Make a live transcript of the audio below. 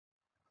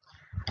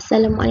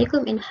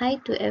Assalamualaikum and hi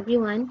to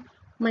everyone.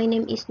 My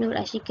name is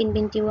Asyikin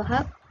binti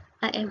Wahab.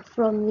 I am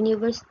from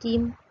University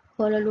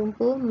Kuala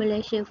Lumpur,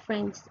 Malaysia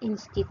Friends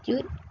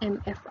Institute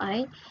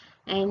 (MFI),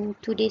 and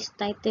today's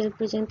title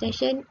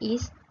presentation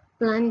is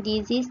Plant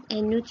Disease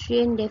and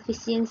Nutrient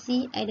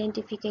Deficiency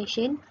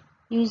Identification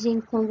using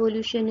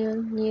Convolutional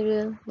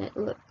Neural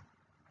Network.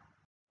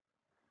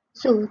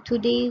 So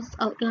today's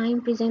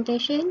outline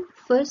presentation,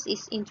 first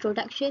is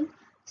introduction,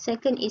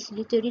 second is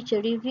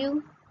literature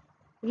review,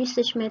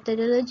 research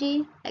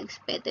methodology,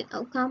 expected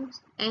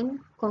outcomes, and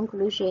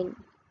conclusion.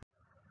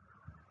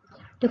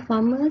 The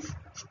farmers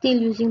still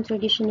using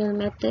traditional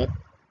method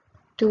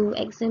to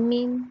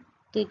examine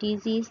the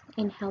disease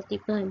and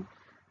healthy plant,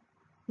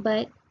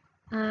 but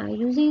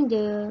using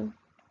the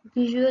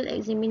visual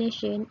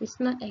examination is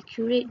not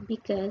accurate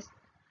because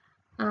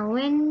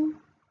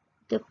when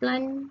the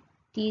plant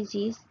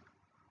disease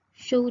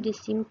show the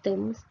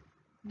symptoms,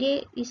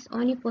 there is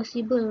only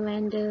possible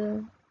when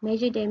the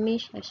major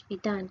damage has been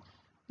done.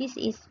 This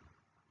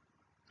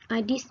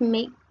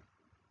make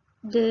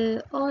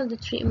all the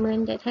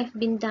treatment that have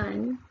been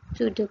done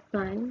to the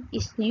plant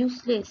is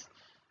useless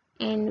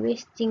and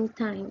wasting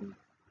time.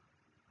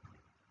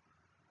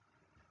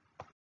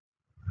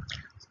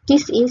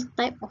 This is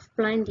type of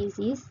plant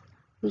disease,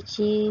 which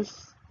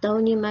is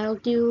downy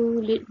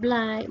mildew, leaf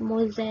blight,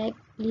 mosaic,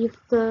 leaf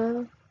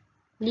curl,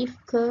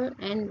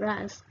 and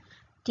rust.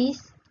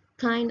 This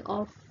kind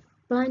of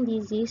plant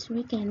disease,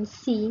 we can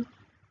see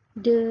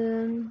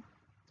the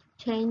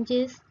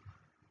changes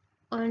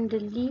on the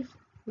leaf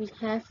will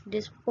have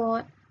the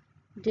spot,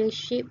 the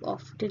shape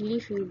of the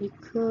leaf will be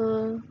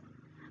curled.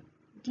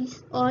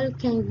 This all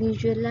can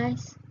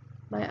visualize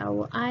by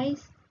our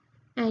eyes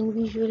and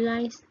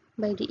visualize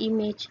by the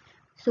image.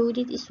 So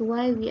this is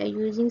why we are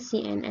using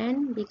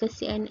CNN, because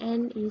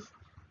CNN is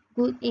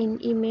good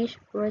in image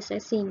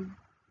processing.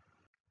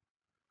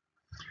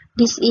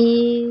 This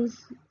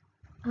is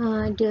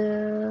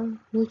the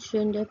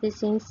nutrient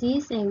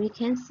deficiencies, and we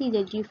can see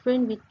the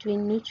difference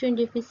between nutrient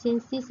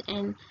deficiencies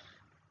and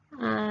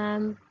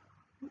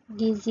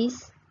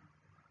disease.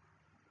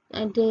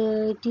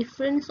 The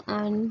difference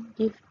on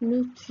the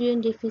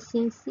nutrient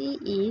deficiency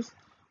is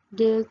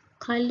the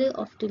color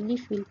of the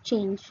leaf will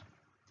change.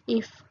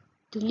 If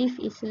the leaf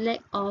is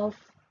lack of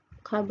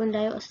carbon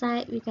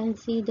dioxide, we can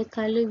see the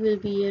color will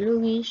be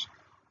yellowish,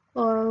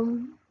 or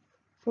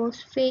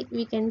phosphate,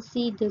 we can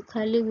see the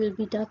color will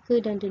be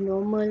darker than the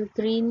normal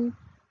green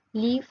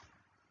leaf.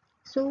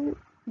 So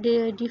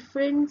the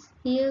difference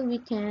here we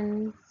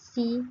can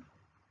see,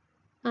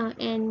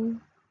 and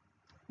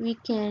we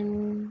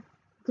can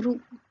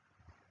group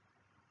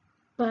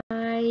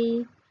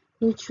by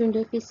nutrient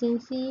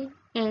deficiency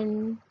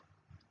and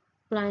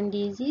plant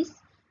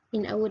disease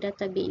in our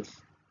database.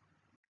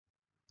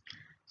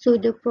 So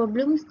the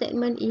problem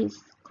statement is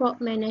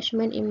crop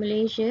management in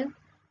Malaysia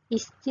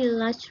is still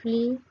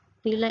largely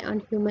rely on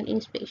human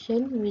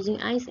inspection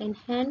using eyes and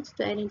hands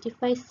to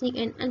identify sick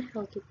and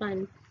unhealthy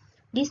plants.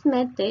 This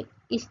method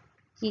is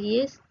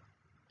tedious,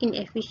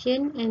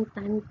 inefficient, and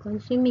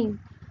time-consuming.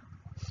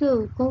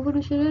 So,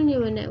 convolutional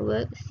neural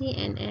network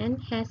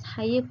 (CNN) has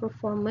higher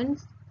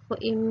performance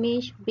for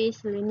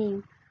image-based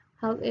learning.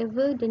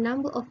 However, the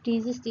number of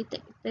diseases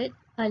detected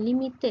are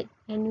limited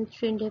and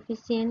nutrient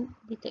deficient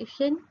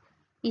detection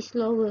is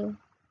lower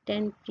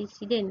than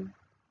precedent.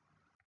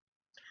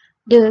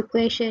 The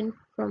question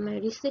from my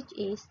research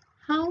is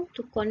how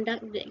to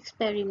conduct the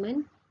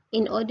experiment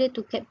in order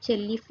to capture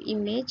leaf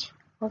image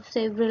of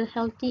several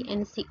healthy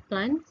and sick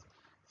plants.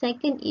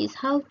 Second is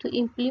how to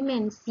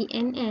implement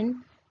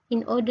CNN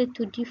in order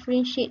to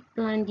differentiate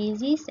plant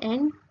disease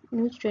and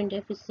nutrient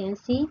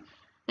deficiency.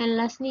 And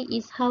lastly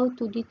is how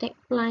to detect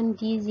plant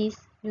disease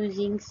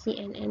using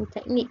CNN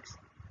techniques.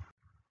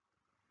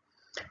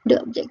 The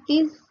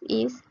objective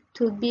is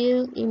to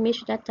build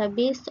image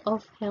database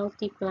of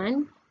healthy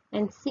plant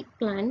and sick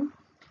plant.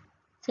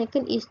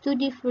 Second is to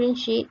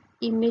differentiate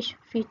image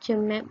feature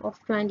map of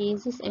plant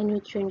disease and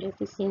nutrient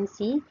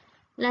deficiency.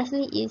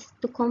 Lastly is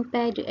to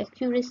compare the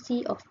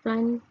accuracy of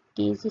plant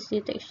disease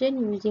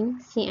detection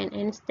using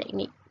CNN's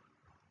technique.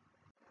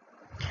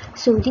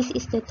 So this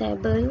is the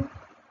table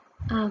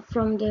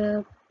from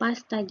the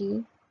past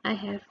study. I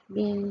have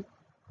been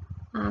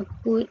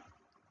put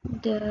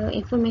the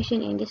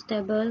information in this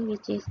table,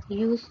 which is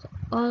use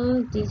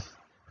all this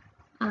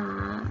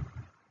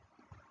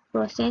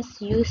process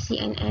use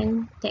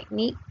CNN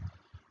technique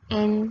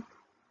and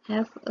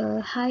have a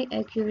high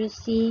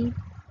accuracy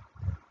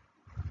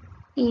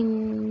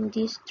in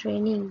this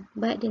training,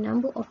 but the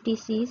number of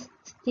disease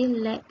still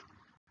lack,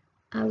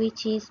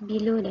 which is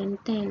below than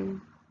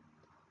 10.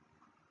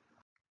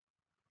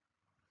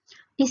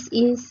 This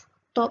is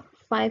top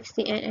 5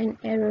 CNN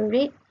error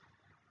rate.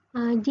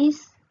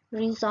 This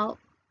result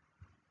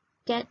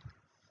get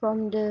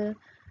from the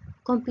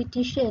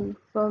competition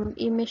from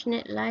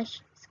ImageNet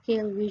Large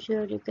Scale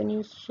Visual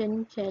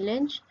Recognition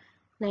Challenge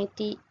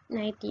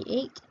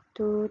 1998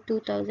 to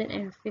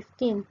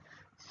 2015.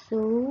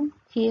 So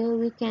here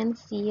we can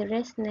see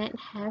Resnet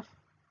have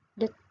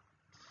the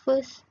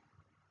first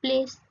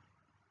place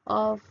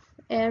of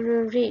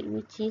error rate,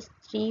 which is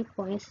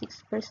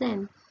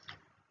 3.6%.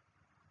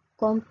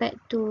 Compared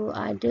to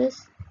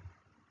others,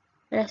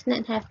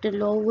 Resnet have the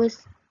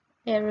lowest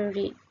error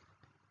rate.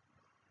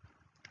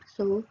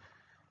 So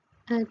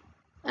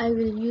I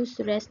will use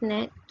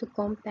Resnet to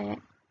compare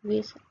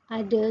with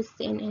other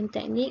CNN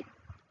technique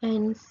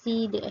and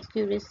see the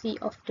accuracy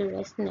of the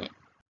Resnet.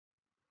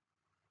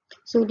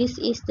 So this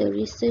is the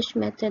research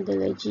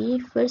methodology.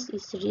 First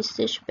is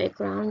research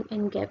background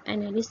and gap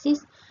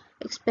analysis,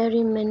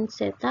 experiment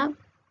setup,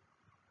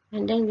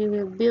 and then we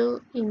will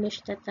build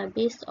image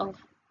database of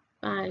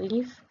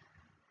live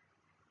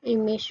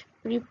image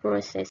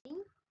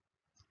pre-processing,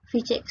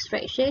 feature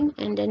extraction,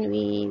 and then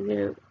we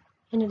will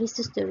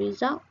analyze the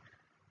result,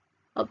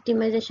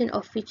 optimization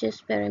of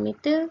features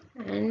parameter,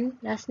 and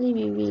lastly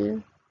we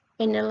will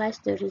analyze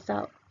the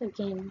result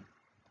again.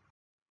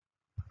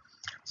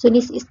 So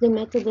this is the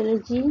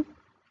methodology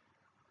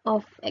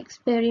of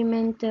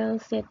experimental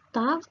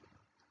setup.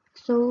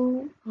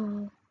 So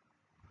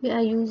we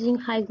are using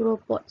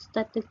hygropod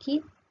starter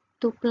kit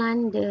to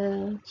plant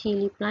the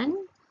chili plant.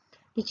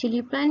 The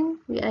chili plant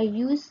we are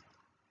used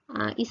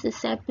is a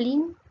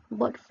sapling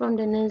bought from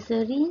the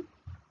nursery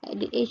at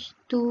the age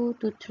 2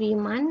 to 3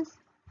 months.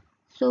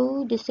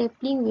 So the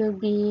sapling will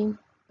be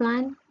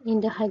planted in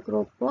the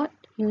hygropod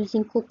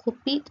using coco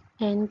peat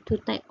and 2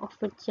 types of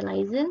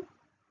fertilizer.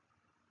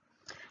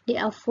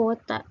 There are four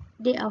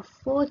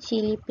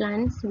chili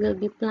plants will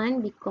be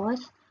planted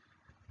because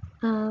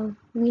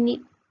we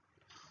need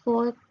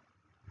four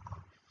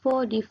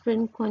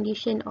different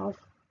condition of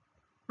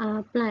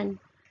plant,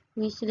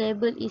 which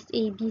label is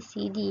A, B,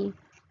 C, D,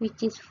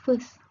 which is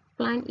first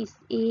plant is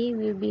A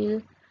will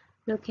be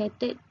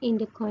located in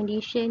the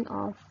condition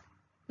of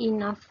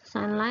enough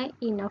sunlight,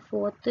 enough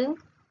water,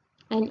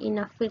 and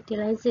enough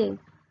fertilizer.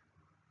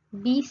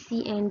 B,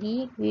 C, and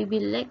D will be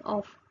lack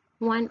of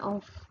one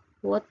of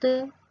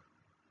water,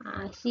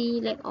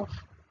 C lack of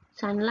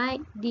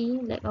sunlight,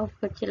 D lack of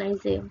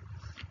fertilizer.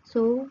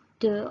 So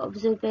the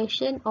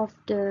observation of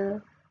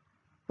the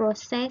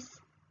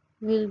process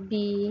will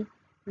be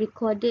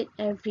recorded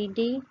every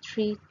day,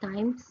 3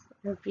 times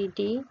every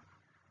day,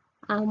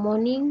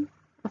 morning,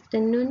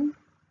 afternoon,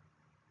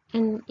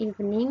 and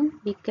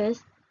evening,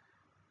 because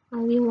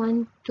we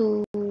want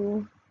to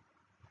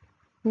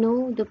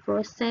know the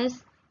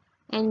process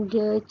and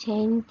the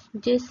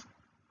changes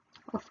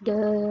of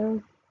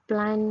the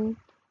plant,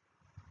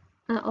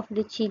 of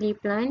the chili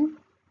plant,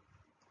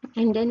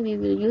 and then we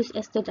will use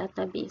as the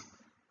database.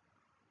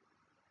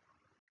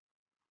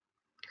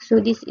 So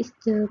this is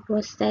the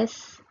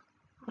process.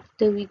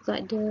 After we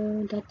got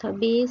the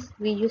database,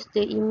 we use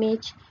the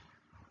image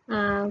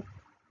and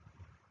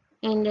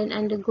then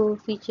undergo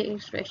feature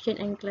extraction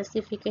and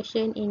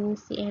classification in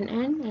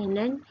CNN, and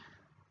then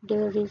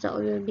the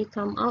result will be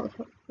come out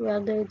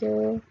whether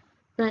the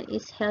plant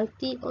is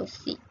healthy or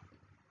sick.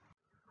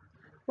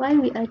 Why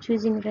we are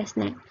choosing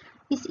Resnet?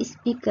 This is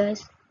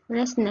because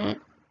Resnet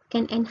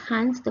can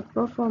enhance the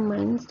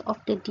performance of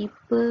the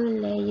deeper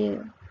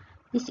layer.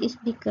 This is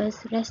because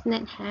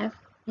Resnet have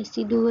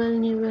residual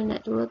neural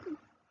network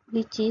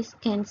which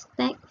can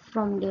stack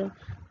from the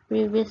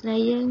previous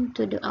layer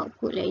to the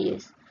output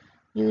layers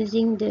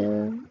using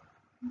the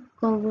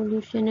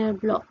convolutional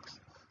blocks.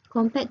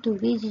 Compared to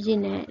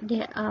VGGNet,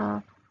 there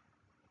are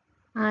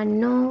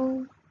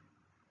no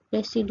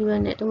residual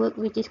network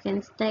which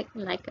can stack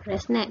like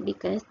Resnet,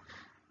 because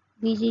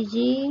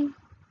VGG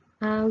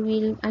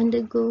will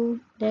undergo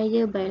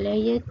layer by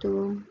layer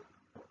to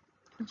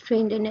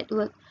train the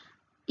network.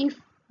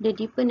 If the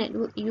deeper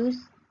network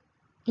used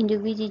in the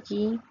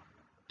VGG,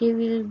 they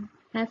will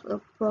have a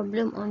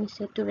problem on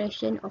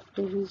saturation of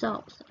the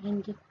results,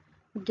 and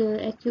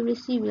the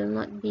accuracy will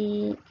not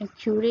be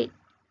accurate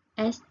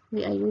as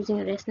we are using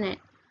Resnet.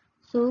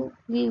 So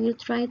we will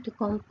try to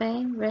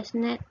compare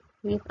Resnet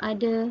with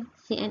other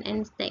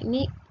CNN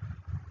technique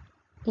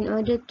in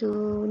order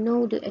to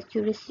know the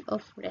accuracy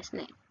of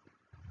Resnet.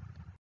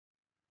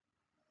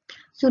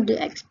 So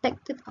the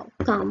expected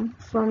outcome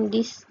from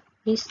this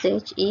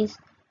research is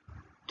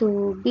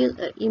to build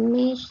an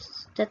image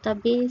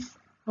database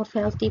of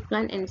healthy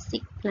plant and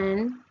sick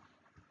plant.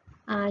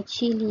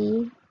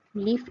 Chili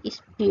leaf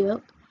is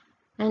built,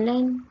 and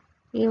then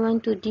we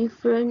want to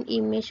different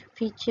image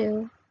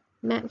feature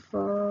map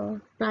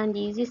for plant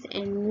disease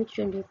and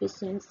nutrient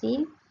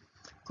deficiency.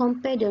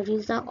 Compare the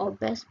result of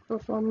best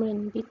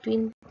performance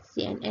between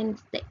CNN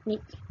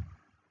technique.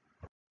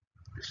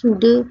 So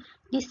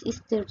this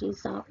is the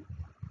result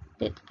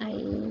that I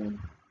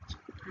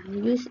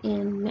use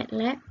in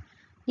MATLAB.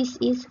 This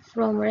is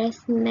from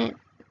Resnet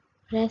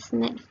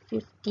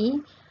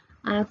 50.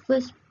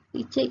 First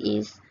picture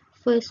is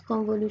first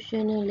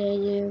convolutional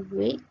layer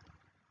weight,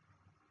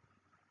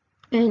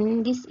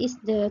 and this is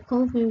the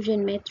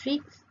confusion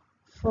matrix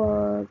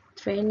for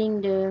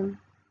training the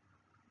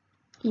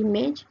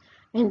image,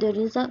 and the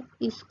result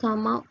is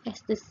come out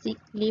as the sick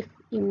leaf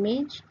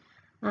image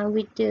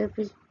with the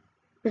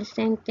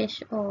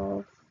percentage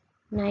of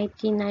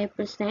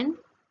 99%.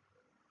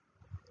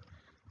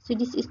 So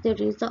this is the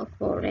result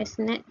for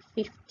Resnet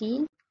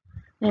 50.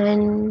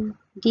 And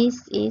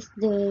this is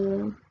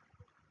the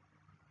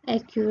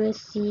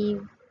accuracy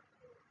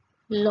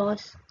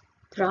loss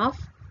graph.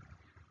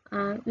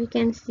 We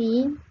can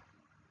see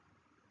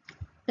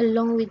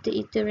along with the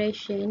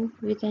iteration,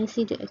 we can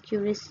see the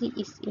accuracy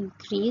is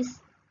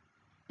increased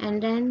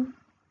and then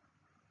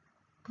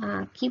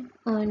keep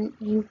on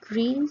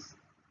increase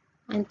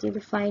until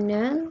the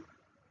final.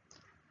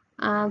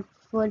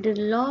 For the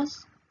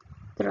loss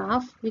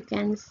graph, we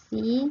can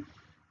see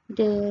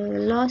the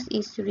loss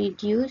is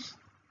reduced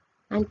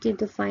until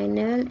the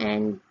final,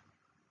 and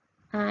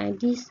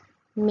this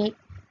make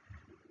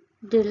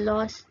the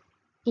loss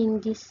in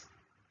this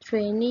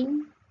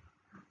training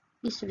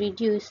is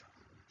reduced.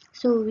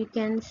 So we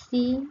can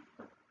see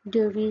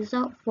the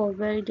result for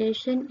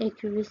validation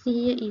accuracy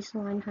here is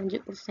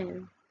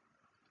 100%.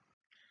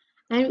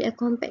 And we are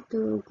compared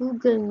to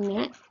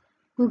GoogleNet.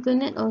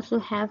 GoogleNet also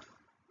have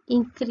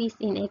increase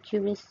in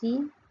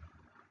accuracy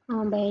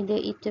by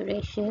the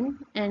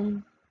iteration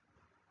and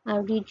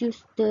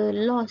reduce the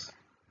loss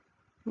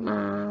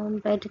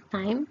by the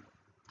time.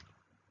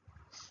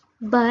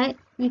 But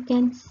we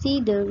can see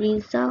the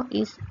result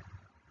is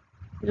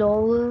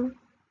lower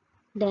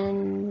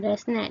than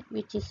Resnet,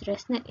 which is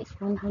Resnet is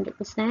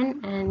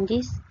 100%, and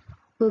this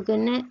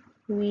GoogleNet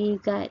we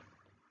got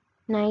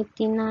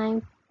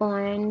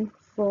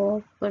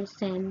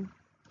 99.4%.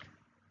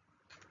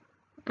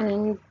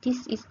 And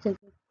this is the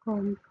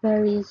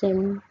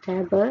comparison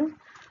table,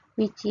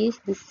 which is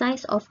the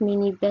size of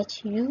mini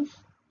batch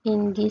used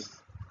in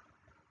this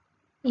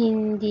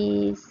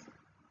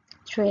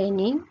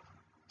training.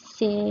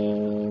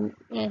 Same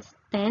as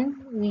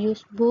 10, we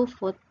use both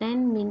for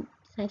 10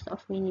 size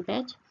of mini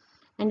batch,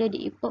 and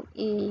the epoch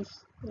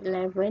is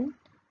 11,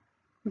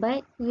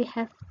 but we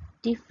have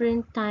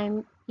different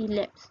time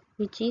elapsed,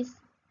 which is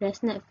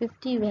Resnet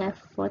 50 we have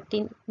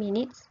 14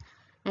 minutes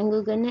and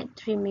GoogleNet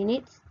 3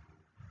 minutes.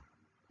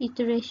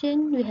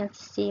 Iteration we have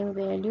same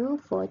value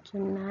 4 to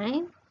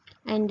 9,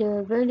 and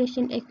the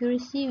validation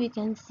accuracy we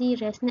can see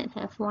Resnet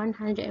have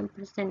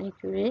 100%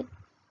 accurate,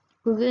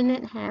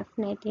 GoogleNet have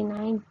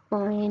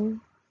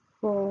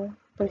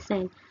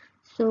 99.4%.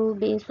 So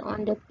based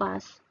on the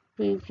past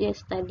previous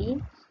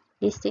study,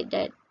 they said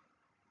that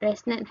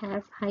Resnet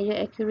have higher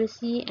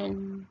accuracy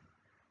and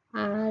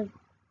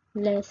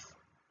less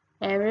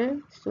error.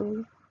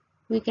 So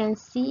we can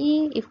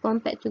see if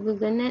compared to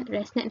GoogleNet,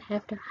 Resnet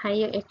have the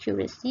higher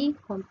accuracy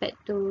compared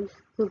to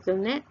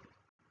GoogleNet.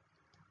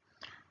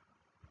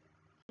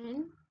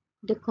 And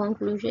the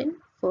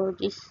conclusion for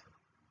this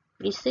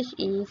research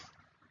is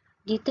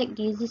detect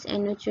disease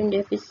and nutrient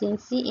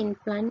deficiency in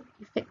plant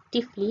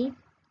effectively,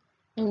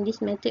 and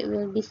this method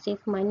will be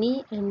save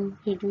money and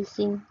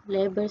reducing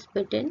labor's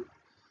burden.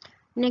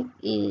 Next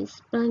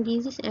is plant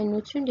disease and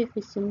nutrient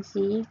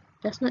deficiency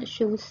does not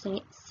show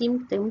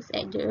symptoms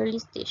at the early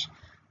stage,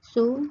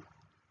 so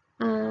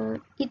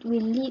it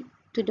will lead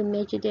to the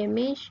major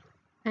damage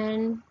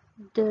and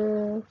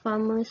the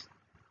farmers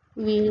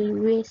will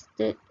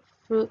wasted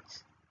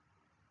fruits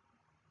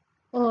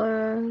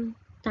or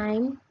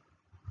time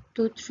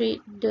to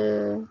treat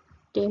the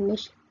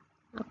damaged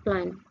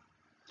plant.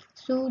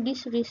 So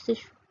this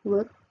research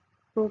work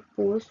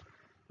proposed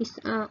is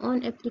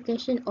on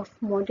application of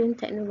modern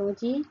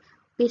technology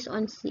based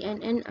on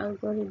CNN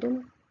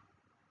algorithm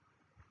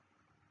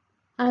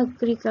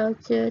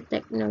agriculture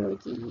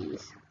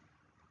technologies.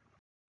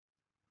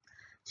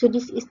 So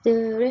this is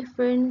the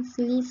reference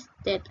list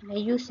that I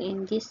use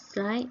in this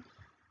slide,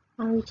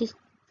 which is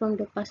from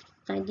the past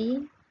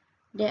study.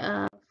 There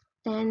are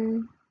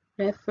 10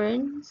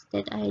 reference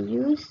that I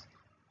use.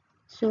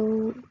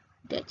 So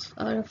that's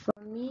all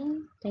from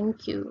me.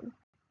 Thank you.